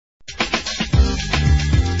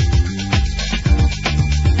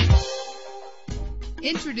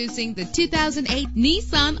Introducing the 2008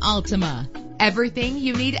 Nissan Altima. Everything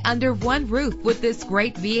you need under one roof with this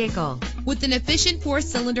great vehicle. With an efficient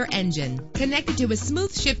 4-cylinder engine connected to a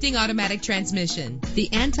smooth shifting automatic transmission,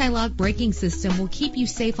 the anti-lock braking system will keep you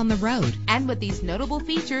safe on the road. And with these notable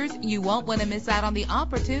features, you won't want to miss out on the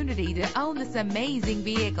opportunity to own this amazing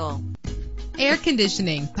vehicle. Air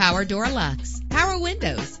conditioning, power door locks, power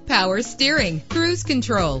windows, power steering, cruise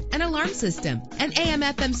control, an alarm system, an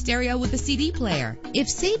AM/FM stereo with a CD player. If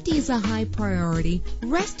safety is a high priority,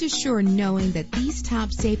 rest assured knowing that these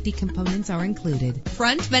top safety components are included: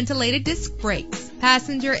 front ventilated disc brakes,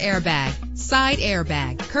 passenger airbag, side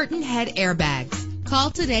airbag, curtain head airbags.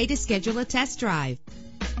 Call today to schedule a test drive.